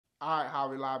All right,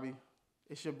 Javier Lobby.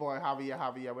 It's your boy Javier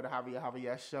Javier with the Javier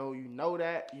Javier Show. You know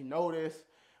that. You know this.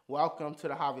 Welcome to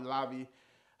the Javier Lobby.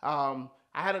 I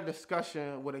had a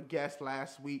discussion with a guest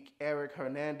last week, Eric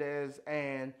Hernandez,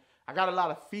 and I got a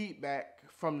lot of feedback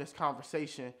from this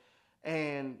conversation.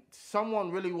 And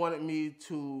someone really wanted me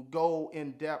to go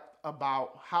in depth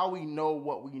about how we know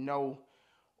what we know,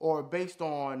 or based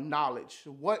on knowledge.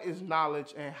 What is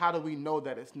knowledge, and how do we know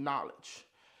that it's knowledge?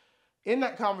 In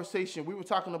that conversation, we were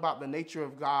talking about the nature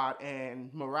of God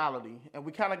and morality, and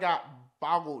we kind of got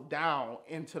boggled down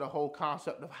into the whole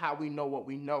concept of how we know what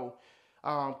we know.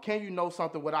 Can you know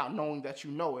something without knowing that you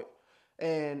know it?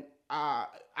 And I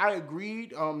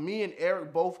agreed. Me and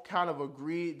Eric both kind of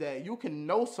agreed that you can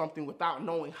know something without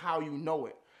knowing how you know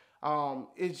it.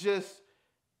 It's just,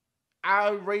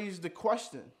 I raised the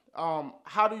question.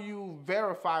 How do you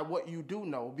verify what you do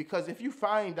know? Because if you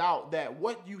find out that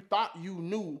what you thought you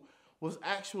knew was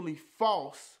actually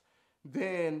false,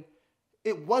 then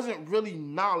it wasn't really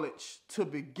knowledge to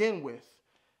begin with.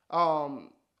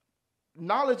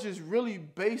 Knowledge is really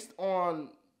based on,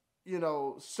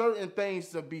 certain things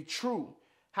to be true.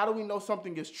 How do we know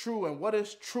something is true, and what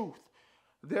is truth?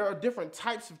 There are different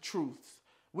types of truths.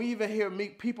 We even hear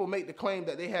people make the claim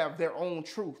that they have their own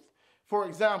truth. For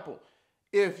example,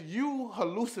 if you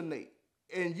hallucinate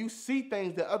and you see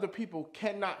things that other people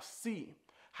cannot see,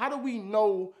 how do we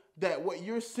know that what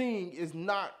you're seeing is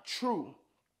not true?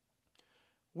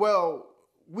 Well,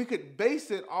 we could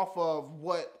base it off of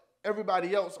what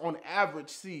everybody else on average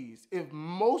sees. If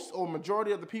most or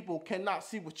majority of the people cannot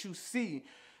see what you see,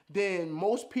 then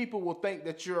most people will think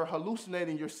that you're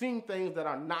hallucinating. You're seeing things that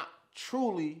are not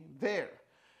truly there.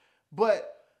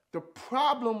 But the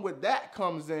problem with that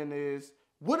comes in is,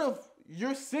 what if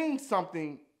you're seeing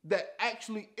something that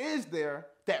actually is there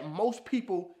that most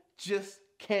people just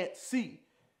can't see?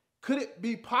 Could it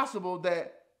be possible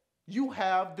that you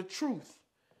have the truth?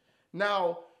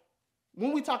 Now,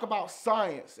 when we talk about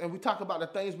science and we talk about the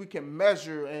things we can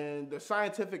measure and the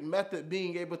scientific method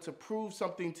being able to prove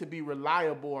something to be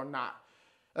reliable or not,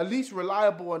 at least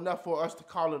reliable enough for us to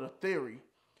call it a theory.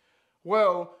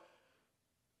 Well,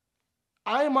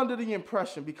 I am under the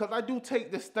impression, because I do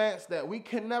take the stance that we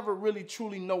can never really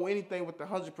truly know anything with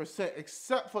 100%,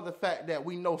 except for the fact that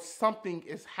we know something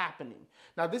is happening.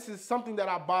 Now, this is something that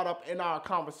I brought up in our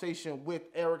conversation with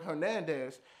Eric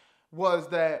Hernandez, was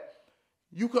that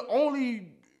you could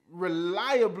only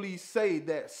reliably say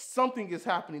that something is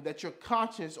happening, that you're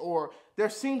conscious, or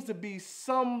there seems to be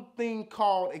something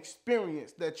called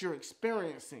experience that you're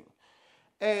experiencing.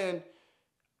 And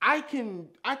I can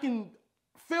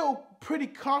feel pretty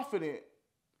confident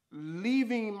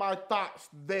leaving my thoughts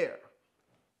there.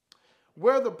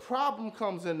 Where the problem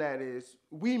comes in that is,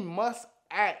 we must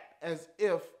act as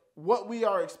if what we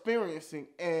are experiencing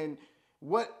and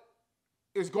what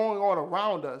is going on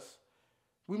around us,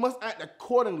 we must act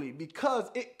accordingly, because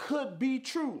it could be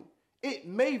true. It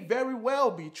may very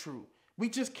well be true. We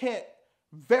just can't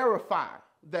verify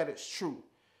that it's true.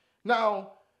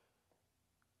 Now,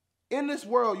 in this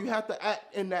world, you have to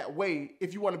act in that way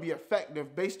if you want to be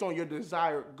effective based on your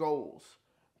desired goals.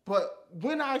 But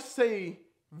when I say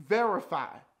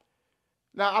verify,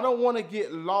 now I don't want to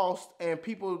get lost and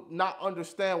people not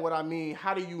understand what I mean.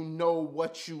 How do you know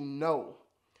what you know?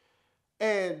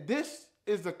 And this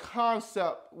is a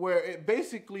concept where it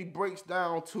basically breaks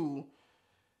down to,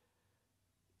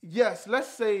 yes, let's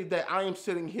say that I am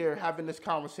sitting here having this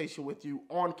conversation with you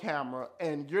on camera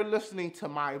and you're listening to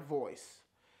my voice.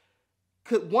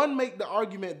 Could one make the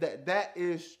argument that that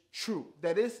is true,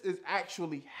 that this is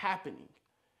actually happening?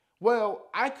 Well,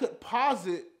 I could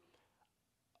posit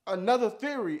another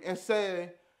theory and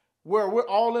say, where we're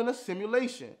all in a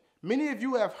simulation. Many of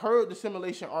you have heard the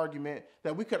simulation argument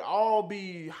that we could all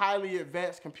be highly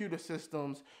advanced computer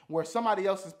systems where somebody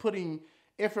else is putting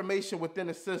information within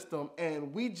the system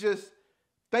and we just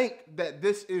think that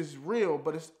this is real,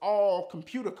 but it's all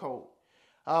computer code.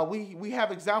 We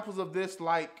have examples of this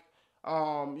like,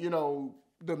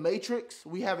 The Matrix.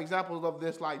 We have examples of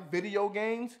this like video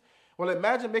games. Well,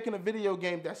 imagine making a video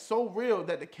game that's so real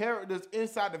that the characters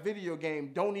inside the video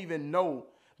game don't even know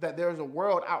that there's a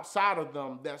world outside of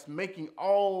them that's making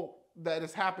all that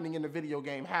is happening in the video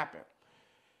game happen.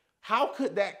 How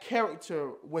could that character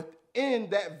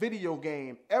within that video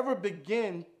game ever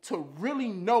begin to really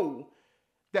know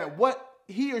that what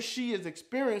he or she is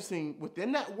experiencing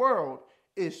within that world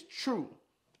is true?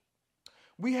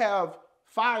 We have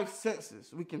 5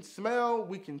 senses. We can smell,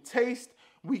 we can taste,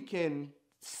 we can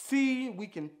see, we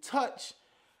can touch,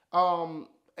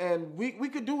 and we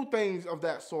could do things of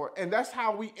that sort. And that's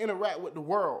how we interact with the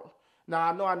world. Now,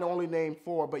 I know I only named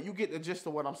 4, but you get the gist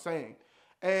of what I'm saying.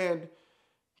 And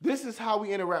this is how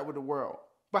we interact with the world.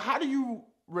 But how do you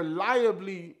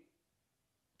reliably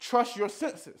trust your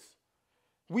senses?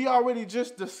 We already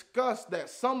just discussed that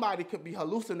somebody could be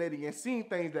hallucinating and seeing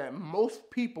things that most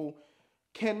people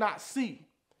cannot see.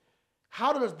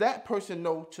 How does that person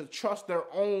know to trust their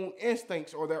own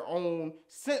instincts or their own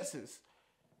senses?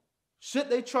 Should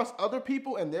they trust other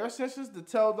people and their senses to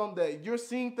tell them that you're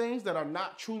seeing things that are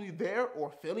not truly there,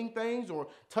 or feeling things or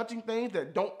touching things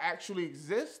that don't actually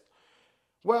exist?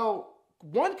 Well,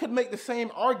 one could make the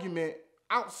same argument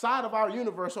outside of our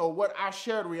universe or what our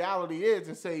shared reality is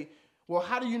and say, well,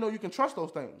 how do you know you can trust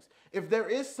those things? If there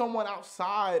is someone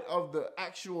outside of the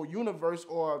actual universe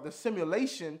or the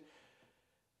simulation,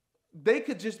 they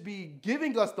could just be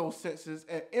giving us those senses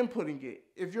and inputting it.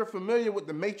 If you're familiar with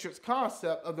the Matrix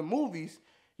concept of the movies,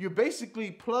 you're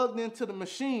basically plugged into the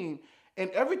machine and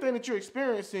everything that you're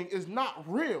experiencing is not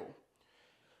real.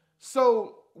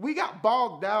 So we got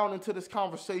bogged down into this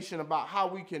conversation about how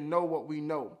we can know what we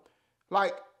know.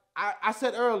 Like I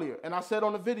said earlier, and I said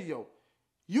on the video,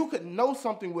 you could know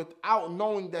something without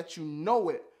knowing that you know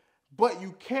it, but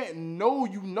you can't know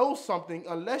you know something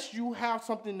unless you have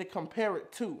something to compare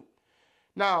it to.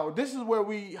 Now, this is where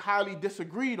we highly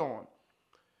disagreed on.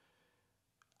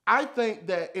 I think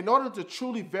that in order to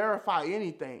truly verify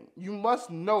anything, you must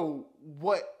know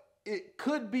what it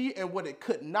could be and what it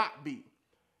could not be.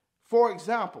 For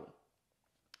example,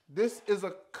 this is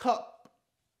a cup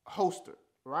holster,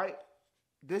 right?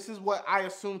 This is what I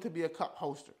assume to be a cup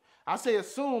holster. I say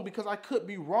assume because I could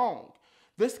be wrong.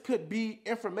 This could be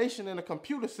information in a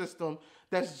computer system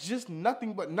that's just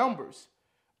nothing but numbers.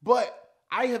 But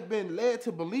I have been led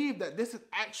to believe that this is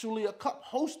actually a cup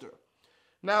holster.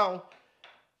 Now,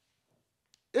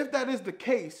 if that is the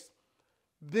case,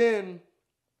 then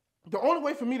the only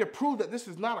way for me to prove that this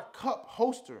is not a cup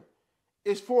holster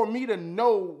is for me to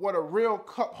know what a real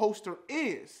cup holster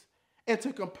is and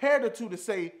to compare the two to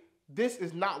say, this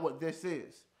is not what this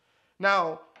is.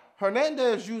 Now,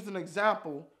 Hernandez used an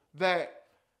example that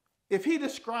if he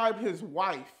described his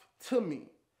wife to me,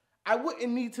 I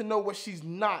wouldn't need to know what she's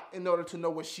not in order to know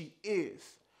what she is.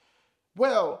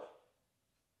 Well,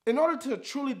 in order to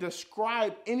truly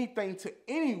describe anything to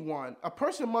anyone, a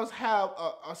person must have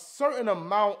a certain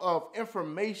amount of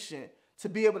information to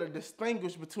be able to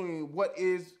distinguish between what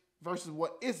is versus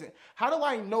what isn't. How do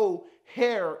I know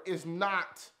hair is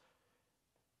not,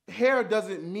 hair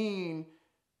doesn't mean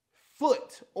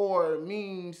foot or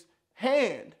means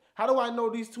hand? How do I know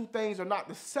these two things are not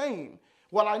the same?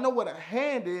 Well, I know what a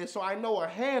hand is, so I know a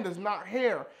hand is not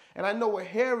hair. And I know what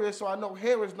hair is, so I know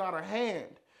hair is not a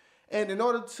hand. And in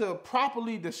order to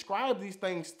properly describe these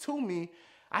things to me,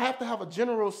 I have to have a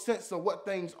general sense of what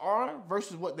things are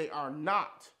versus what they are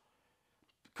not.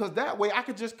 Because that way I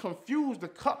could just confuse the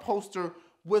cup holster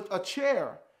with a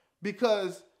chair.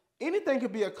 Because anything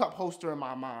could be a cup holster in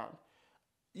my mind.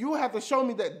 You have to show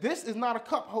me that this is not a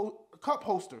cup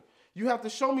holster. You have to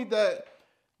show me that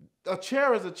a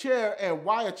chair is a chair and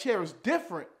why a chair is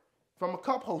different from a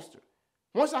cup holster.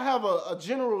 Once I have a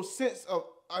general sense of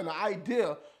an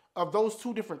idea of those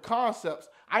two different concepts,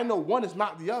 I know one is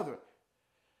not the other.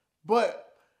 But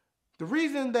the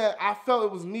reason that I felt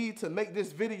it was need to make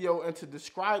this video and to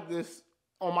describe this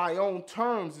on my own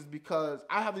terms is because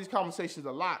I have these conversations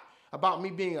a lot about me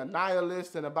being a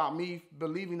nihilist and about me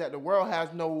believing that the world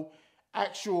has no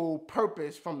actual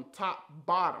purpose from top to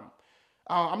bottom.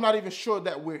 I'm not even sure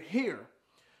that we're here.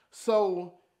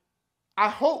 So I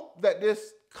hope that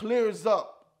this clears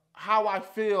up how I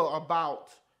feel about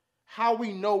how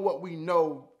we know what we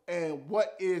know and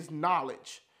what is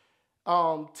knowledge.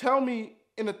 Tell me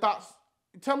your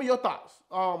thoughts.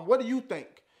 What do you think?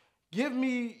 Give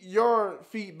me your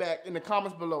feedback in the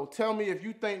comments below. Tell me if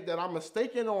you think that I'm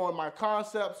mistaken on my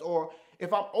concepts or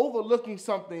if I'm overlooking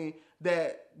something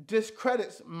that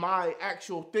discredits my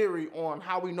actual theory on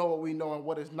how we know what we know and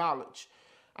what is knowledge.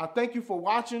 I thank you for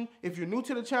watching. If you're new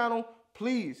to the channel,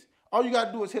 please, all you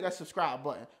gotta do is hit that subscribe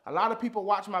button. A lot of people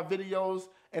watch my videos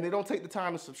and they don't take the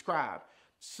time to subscribe.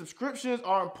 Subscriptions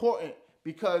are important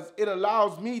because it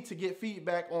allows me to get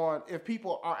feedback on if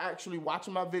people are actually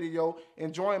watching my video,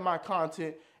 enjoying my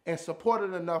content, and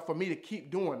supported enough for me to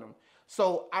keep doing them.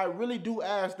 So I really do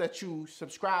ask that you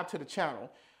subscribe to the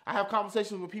channel. I have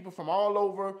conversations with people from all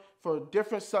over for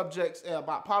different subjects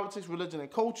about politics, religion,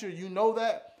 and culture. You know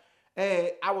that.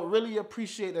 And I would really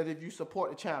appreciate that if you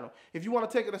support the channel. If you want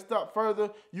to take it a step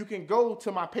further, you can go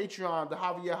to my Patreon, the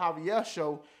Javier Javier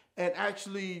Show, and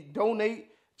actually donate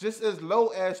just as low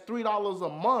as $3 a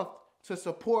month to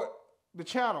support the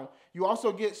channel. You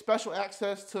also get special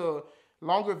access to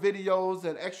longer videos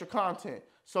and extra content.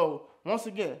 So once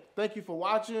again, thank you for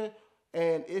watching.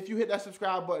 And if you hit that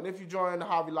subscribe button, if you join the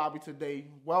Hobby Lobby today,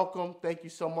 welcome. Thank you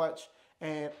so much.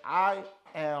 And I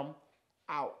am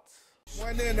out.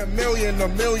 1 in a million to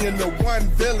 1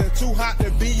 villain. Too hot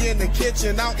to be in the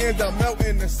kitchen, out in the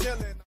melting the ceiling.